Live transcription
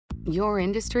Your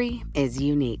industry is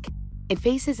unique. It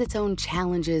faces its own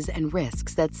challenges and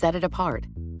risks that set it apart.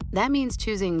 That means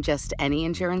choosing just any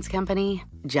insurance company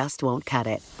just won't cut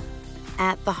it.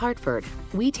 At The Hartford,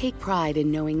 we take pride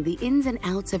in knowing the ins and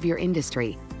outs of your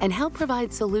industry and help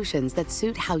provide solutions that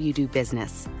suit how you do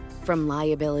business. From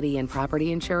liability and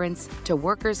property insurance to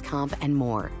workers' comp and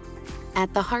more.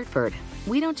 At The Hartford,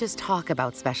 we don't just talk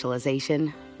about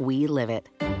specialization, we live it.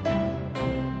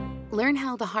 Learn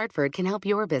how The Hartford can help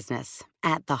your business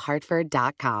at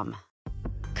thehartford.com.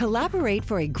 Collaborate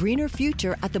for a greener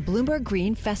future at the Bloomberg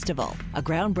Green Festival, a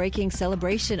groundbreaking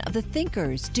celebration of the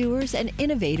thinkers, doers, and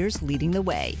innovators leading the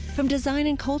way. From design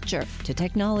and culture to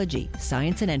technology,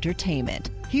 science, and entertainment.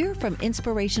 Hear from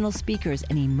inspirational speakers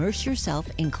and immerse yourself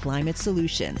in climate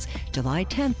solutions. July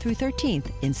 10th through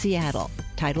 13th in Seattle.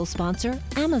 Title sponsor,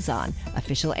 Amazon.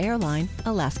 Official airline,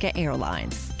 Alaska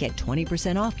Airlines. Get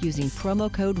 20% off using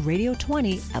promo code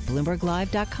Radio20 at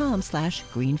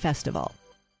BloombergLive.com/greenfestival.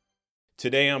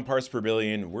 Today on Parts Per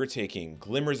Billion, we're taking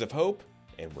glimmers of hope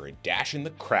and we're dashing the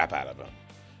crap out of them.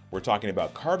 We're talking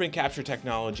about carbon capture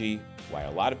technology, why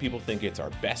a lot of people think it's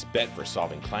our best bet for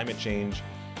solving climate change,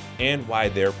 and why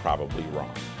they're probably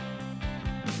wrong.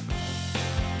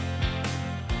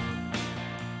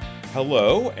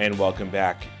 Hello, and welcome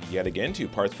back yet again to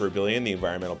Parts Per Billion, the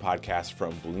environmental podcast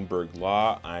from Bloomberg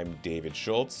Law. I'm David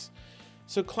Schultz.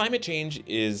 So climate change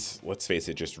is, let's face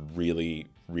it, just really,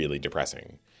 really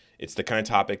depressing. It's the kind of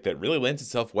topic that really lends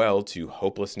itself well to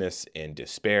hopelessness and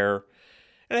despair.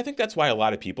 And I think that's why a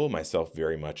lot of people, myself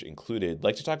very much included,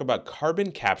 like to talk about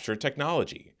carbon capture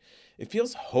technology. It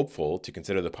feels hopeful to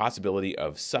consider the possibility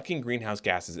of sucking greenhouse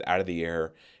gases out of the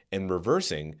air and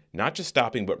reversing, not just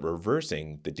stopping, but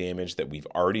reversing the damage that we've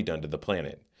already done to the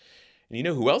planet. And you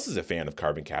know who else is a fan of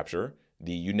carbon capture?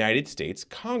 The United States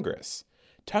Congress.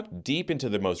 Tucked deep into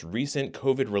the most recent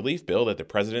COVID relief bill that the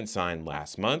president signed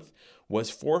last month was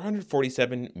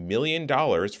 $447 million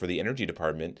for the Energy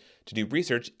Department to do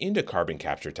research into carbon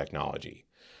capture technology.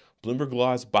 Bloomberg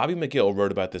Law's Bobby McGill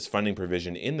wrote about this funding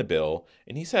provision in the bill,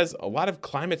 and he says a lot of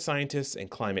climate scientists and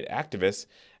climate activists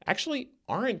actually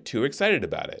aren't too excited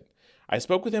about it. I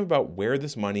spoke with him about where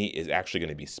this money is actually going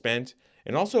to be spent,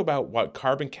 and also about what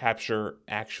carbon capture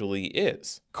actually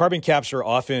is. Carbon capture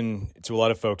often, to a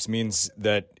lot of folks, means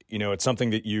that it's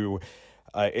something that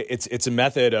it's a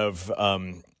method of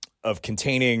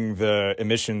containing the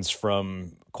emissions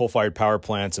from coal-fired power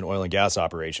plants and oil and gas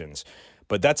operations.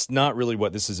 But that's not really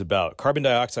what this is about. Carbon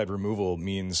dioxide removal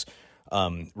means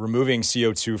removing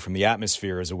CO2 from the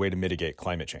atmosphere as a way to mitigate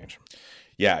climate change.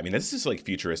 Yeah, I mean, this is like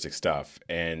futuristic stuff.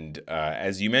 And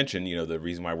as you mentioned, the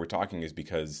reason why we're talking is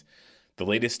because the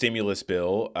latest stimulus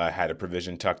bill had a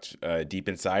provision tucked deep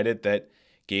inside it that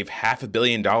gave $500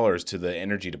 million to the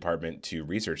Energy Department to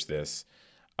research this.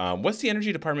 What's the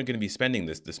Energy Department going to be spending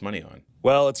this money on?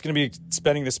 Well, it's going to be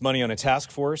spending this money on a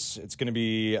task force. It's going to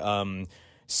be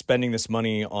spending this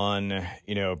money on,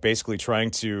 basically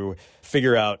trying to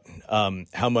figure out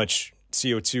how much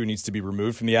CO2 needs to be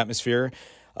removed from the atmosphere.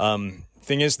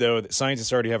 Thing is, though, that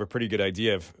scientists already have a pretty good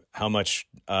idea of how much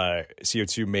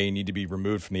CO2 may need to be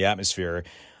removed from the atmosphere.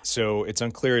 So it's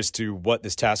unclear as to what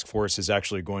this task force is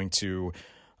actually going to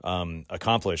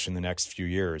accomplish in the next few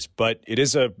years. But it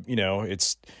is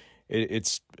it's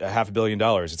 $500 million.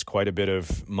 It's quite a bit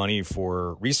of money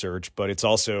for research, but it's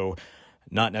also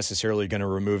not necessarily going to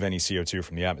remove any CO2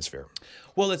 from the atmosphere.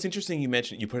 Well, it's interesting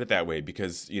you put it that way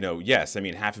because, yes, I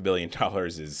mean, $500 million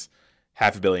is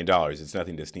 $500 million. It's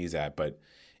nothing to sneeze at. But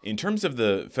in terms of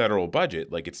the federal budget,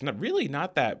 it's not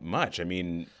that much. I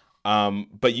mean,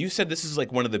 but you said this is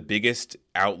one of the biggest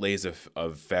outlays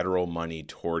of federal money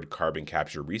toward carbon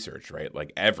capture research, right?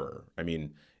 Ever. I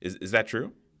mean, is that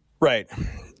true? Right.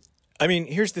 I mean,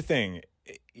 here's the thing.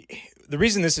 The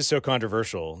reason this is so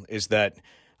controversial is that,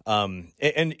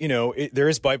 there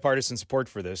is bipartisan support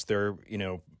for this. There are,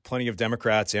 plenty of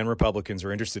Democrats and Republicans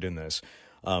are interested in this.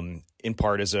 In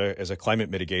part as a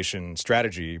climate mitigation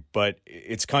strategy, but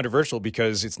it's controversial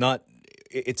because it's not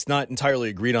entirely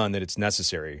agreed on that it's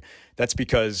necessary. That's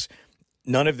because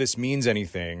none of this means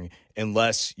anything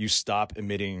unless you stop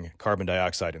emitting carbon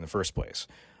dioxide in the first place.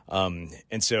 And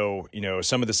so,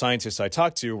 some of the scientists I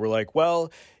talked to were like,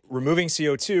 well, removing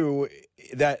CO2,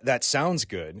 that sounds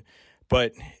good,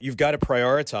 but you've got to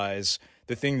prioritize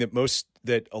the thing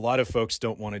that a lot of folks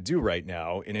don't want to do right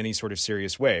now in any sort of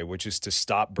serious way, which is to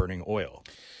stop burning oil.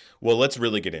 Well, let's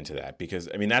really get into that because,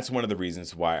 I mean, that's one of the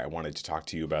reasons why I wanted to talk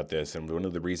to you about this. And one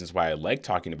of the reasons why I like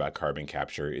talking about carbon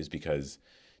capture is because,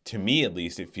 to me at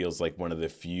least, it feels like one of the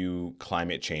few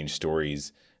climate change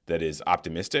stories that is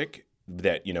optimistic,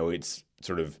 that, it's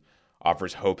sort of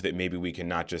offers hope that maybe we can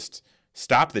not just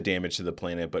stop the damage to the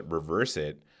planet, but reverse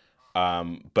it.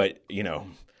 But,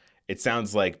 it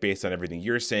sounds like based on everything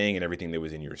you're saying and everything that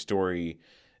was in your story,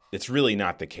 it's really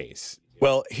not the case.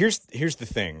 Well, here's the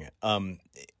thing.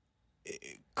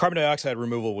 Carbon dioxide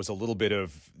removal was a little bit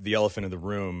of the elephant in the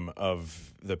room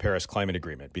of the Paris Climate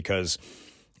Agreement, because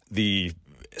the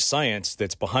science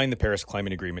that's behind the Paris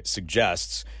Climate Agreement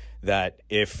suggests that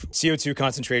if CO2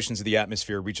 concentrations of the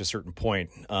atmosphere reach a certain point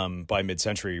by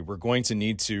mid-century, we're going to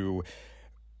need to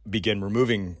begin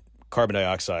removing carbon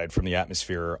dioxide from the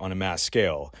atmosphere on a mass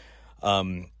scale.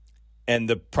 And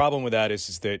the problem with that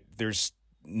is that there's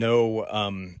no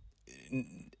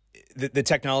the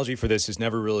technology for this has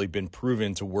never really been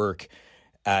proven to work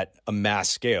at a mass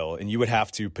scale, and you would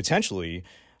have to potentially,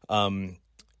 to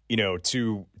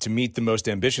meet the most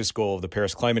ambitious goal of the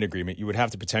Paris Climate Agreement, you would have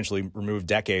to potentially remove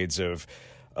decades of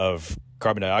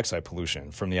carbon dioxide pollution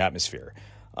from the atmosphere.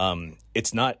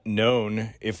 It's not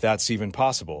known if that's even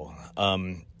possible,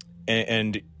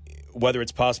 and whether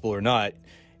it's possible or not,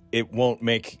 it won't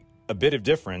make a bit of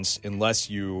difference unless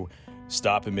you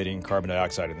stop emitting carbon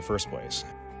dioxide in the first place.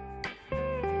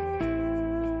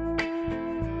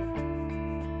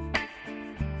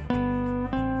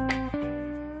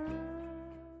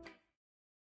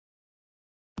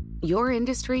 Your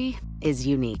industry is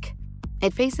unique.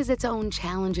 It faces its own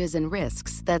challenges and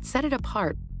risks that set it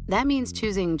apart. That means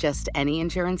choosing just any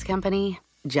insurance company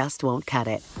just won't cut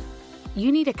it.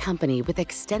 You need a company with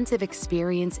extensive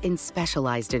experience in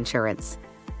specialized insurance.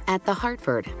 At The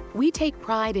Hartford, we take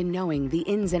pride in knowing the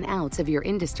ins and outs of your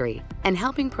industry and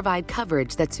helping provide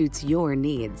coverage that suits your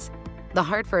needs. The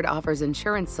Hartford offers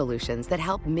insurance solutions that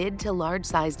help mid to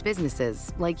large-sized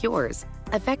businesses like yours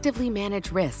effectively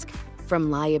manage risk, from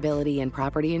liability and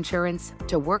property insurance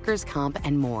to workers' comp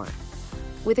and more.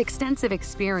 With extensive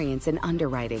experience in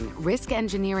underwriting, risk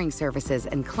engineering services,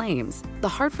 and claims, The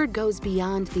Hartford goes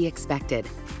beyond the expected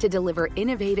to deliver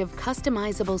innovative,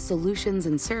 customizable solutions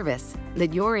and service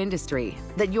that your industry,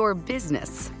 that your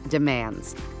business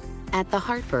demands. At The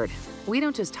Hartford, we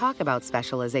don't just talk about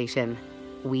specialization,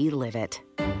 we live it.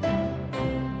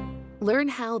 Learn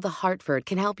how The Hartford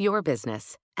can help your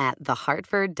business at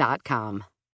thehartford.com.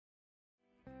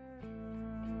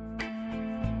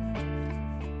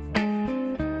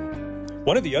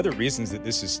 One of the other reasons that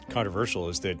this is controversial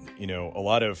is that, a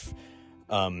lot of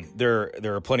there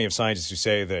are plenty of scientists who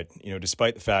say that,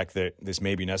 despite the fact that this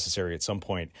may be necessary at some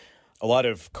point, a lot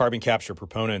of carbon capture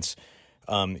proponents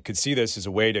could see this as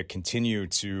a way to continue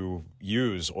to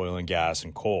use oil and gas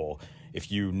and coal.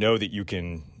 If you know that you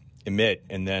can emit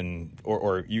and then,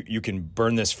 or you can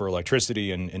burn this for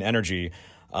electricity and energy,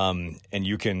 and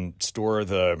you can store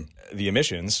the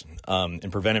emissions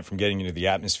and prevent it from getting into the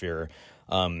atmosphere,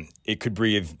 it could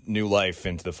breathe new life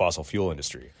into the fossil fuel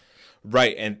industry.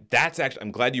 Right. And that's actually,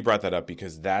 I'm glad you brought that up,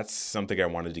 because that's something I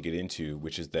wanted to get into,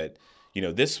 which is that,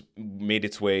 this made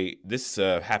its way, this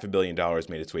 $500 million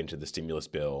made its way into the stimulus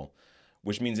bill,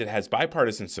 which means it has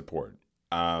bipartisan support.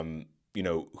 Who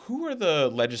are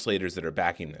the legislators that are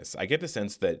backing this? I get the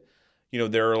sense that,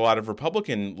 there are a lot of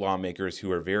Republican lawmakers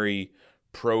who are very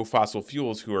pro fossil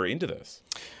fuels who are into this.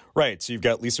 Right. So you've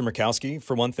got Lisa Murkowski,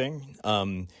 for one thing.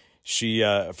 She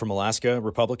from Alaska,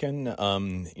 Republican.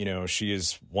 She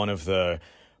is one of the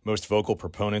most vocal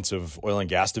proponents of oil and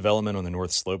gas development on the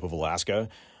North Slope of Alaska.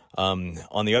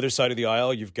 On the other side of the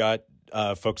aisle, you've got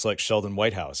folks like Sheldon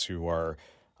Whitehouse, who are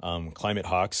climate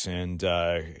hawks and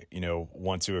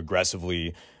want to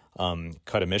aggressively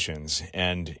cut emissions.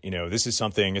 And this is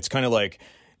something. It's kind of like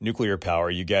nuclear power.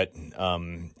 You get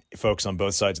folks on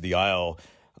both sides of the aisle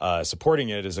supporting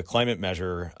it as a climate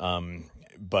measure.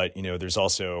 But, there's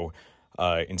also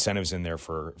incentives in there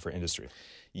for industry.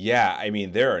 Yeah, I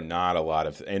mean, there are not a lot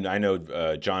of, and I know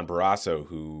John Barrasso,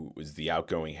 who was the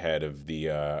outgoing head of the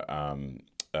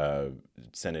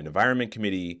Senate Environment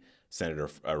Committee,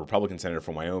 a Republican senator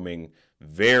from Wyoming,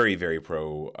 very, very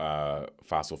pro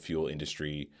fossil fuel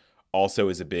industry, also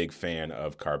is a big fan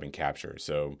of carbon capture.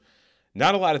 So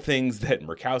not a lot of things that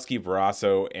Murkowski,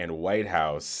 Barrasso, and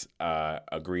Whitehouse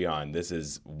agree on. This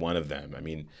is one of them. I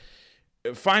mean,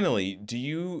 finally, do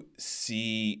you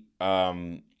see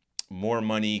more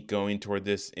money going toward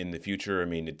this in the future? I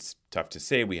mean, it's tough to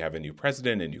say. We have a new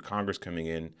president, a new Congress coming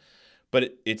in.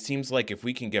 But it seems like if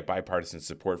we can get bipartisan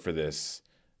support for this,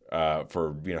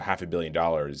 for $500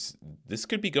 million, this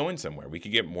could be going somewhere. We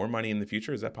could get more money in the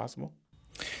future. Is that possible?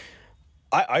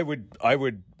 I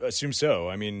would assume so.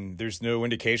 I mean, there's no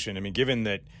indication. I mean, given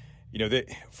that the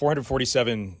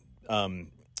 $447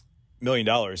 million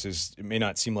it may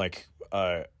not seem like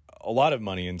a lot of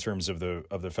money in terms of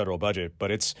the federal budget,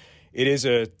 but it is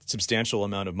a substantial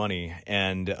amount of money.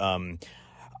 And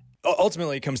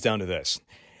ultimately, it comes down to this.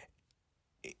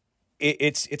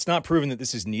 It's not proven that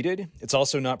this is needed. It's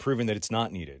also not proven that it's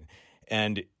not needed.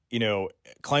 And,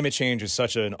 climate change is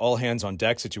such an all hands on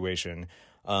deck situation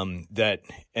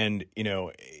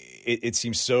it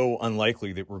seems so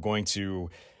unlikely that we're going to,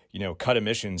 cut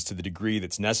emissions to the degree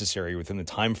that's necessary within the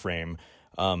time frame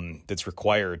that's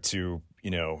required to,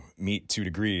 meet 2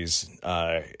 degrees.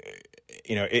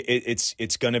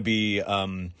 It's going to be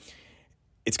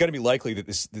it's going to be likely that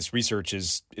this research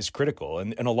is critical,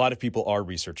 and a lot of people are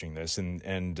researching this,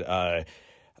 and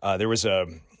there was a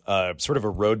sort of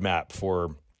a roadmap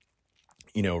for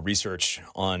research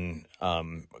on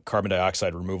carbon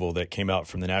dioxide removal that came out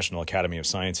from the National Academy of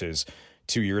Sciences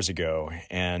 2 years ago,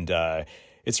 and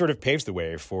it sort of paves the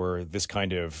way for this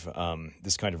kind of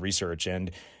research.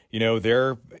 And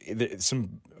there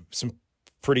some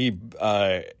pretty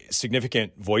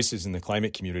significant voices in the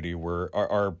climate community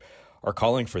are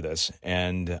calling for this,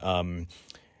 and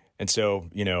so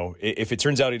if it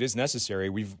turns out it is necessary,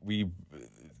 we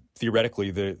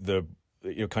theoretically the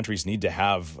countries need to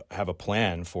have a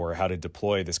plan for how to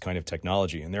deploy this kind of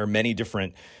technology, and there are many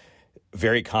different,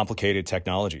 very complicated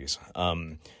technologies,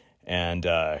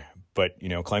 but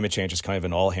climate change is kind of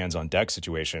an all hands on deck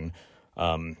situation,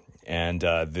 and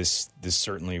this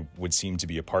certainly would seem to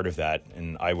be a part of that,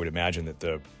 and I would imagine that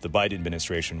the Biden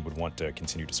administration would want to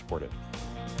continue to support it.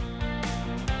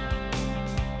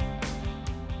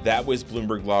 That was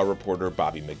Bloomberg Law reporter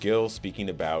Bobby McGill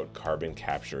speaking about carbon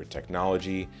capture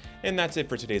technology. And that's it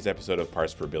for today's episode of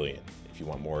Parts Per Billion. If you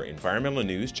want more environmental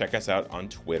news, check us out on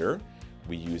Twitter.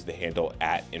 We use the handle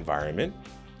 @environment.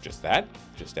 Just that,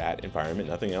 just @environment,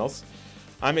 nothing else.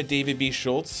 I'm at David B.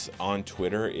 Schultz on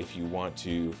Twitter. If you want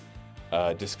to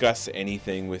discuss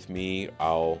anything with me,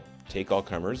 I'll take all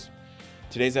comers.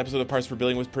 Today's episode of Parts Per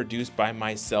Billion was produced by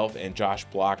myself and Josh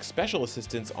Block. Special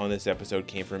assistance on this episode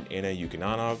came from Anna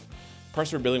Yukonanov.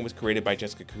 Parts Per Billion was created by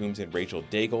Jessica Coombs and Rachel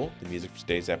Daigle. The music for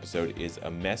today's episode is A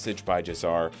Message by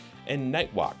Jazzar and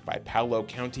Nightwalk by Paolo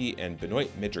County and Benoit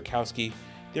Midrakowski.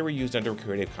 They were used under a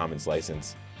Creative Commons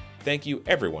license. Thank you,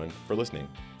 everyone, for listening.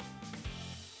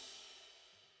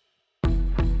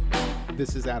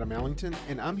 This is Adam Ellington,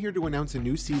 and I'm here to announce a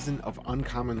new season of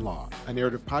Uncommon Law, a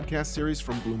narrative podcast series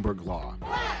from Bloomberg Law.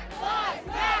 Black Lives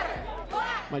Matter!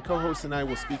 My co-hosts and I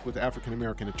will speak with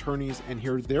African-American attorneys and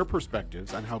hear their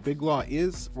perspectives on how big law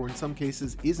is, or in some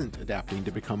cases isn't, adapting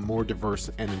to become more diverse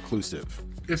and inclusive.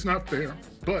 It's not fair,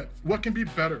 but what can be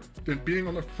better than being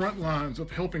on the front lines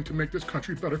of helping to make this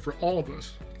country better for all of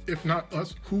us? If not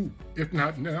us, who? If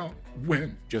not now,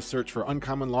 when? Just search for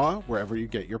Uncommon Law wherever you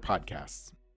get your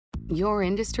podcasts. Your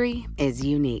industry is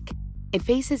unique. It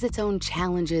faces its own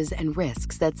challenges and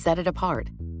risks that set it apart.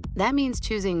 That means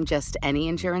choosing just any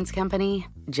insurance company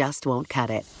just won't cut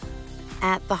it.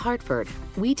 At The Hartford,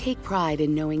 we take pride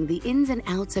in knowing the ins and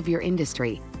outs of your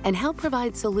industry and help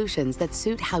provide solutions that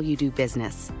suit how you do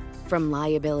business, from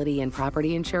liability and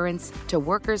property insurance to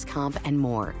workers' comp and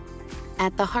more.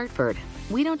 At The Hartford,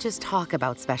 we don't just talk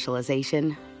about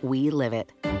specialization, we live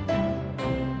it.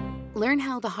 Learn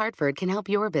how The Hartford can help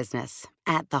your business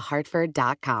at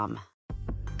thehartford.com.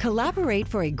 Collaborate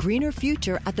for a greener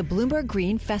future at the Bloomberg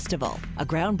Green Festival, a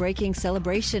groundbreaking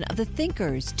celebration of the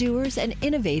thinkers, doers, and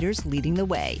innovators leading the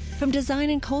way. From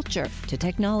design and culture to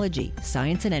technology,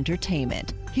 science, and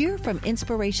entertainment. Hear from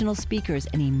inspirational speakers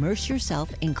and immerse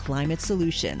yourself in climate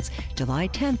solutions. July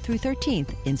 10th through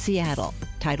 13th in Seattle.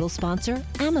 Title sponsor,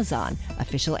 Amazon.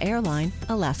 Official airline,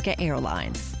 Alaska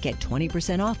Airlines. Get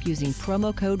 20% off using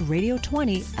promo code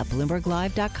radio20 at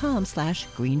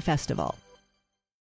bloomberglive.com/greenfestival.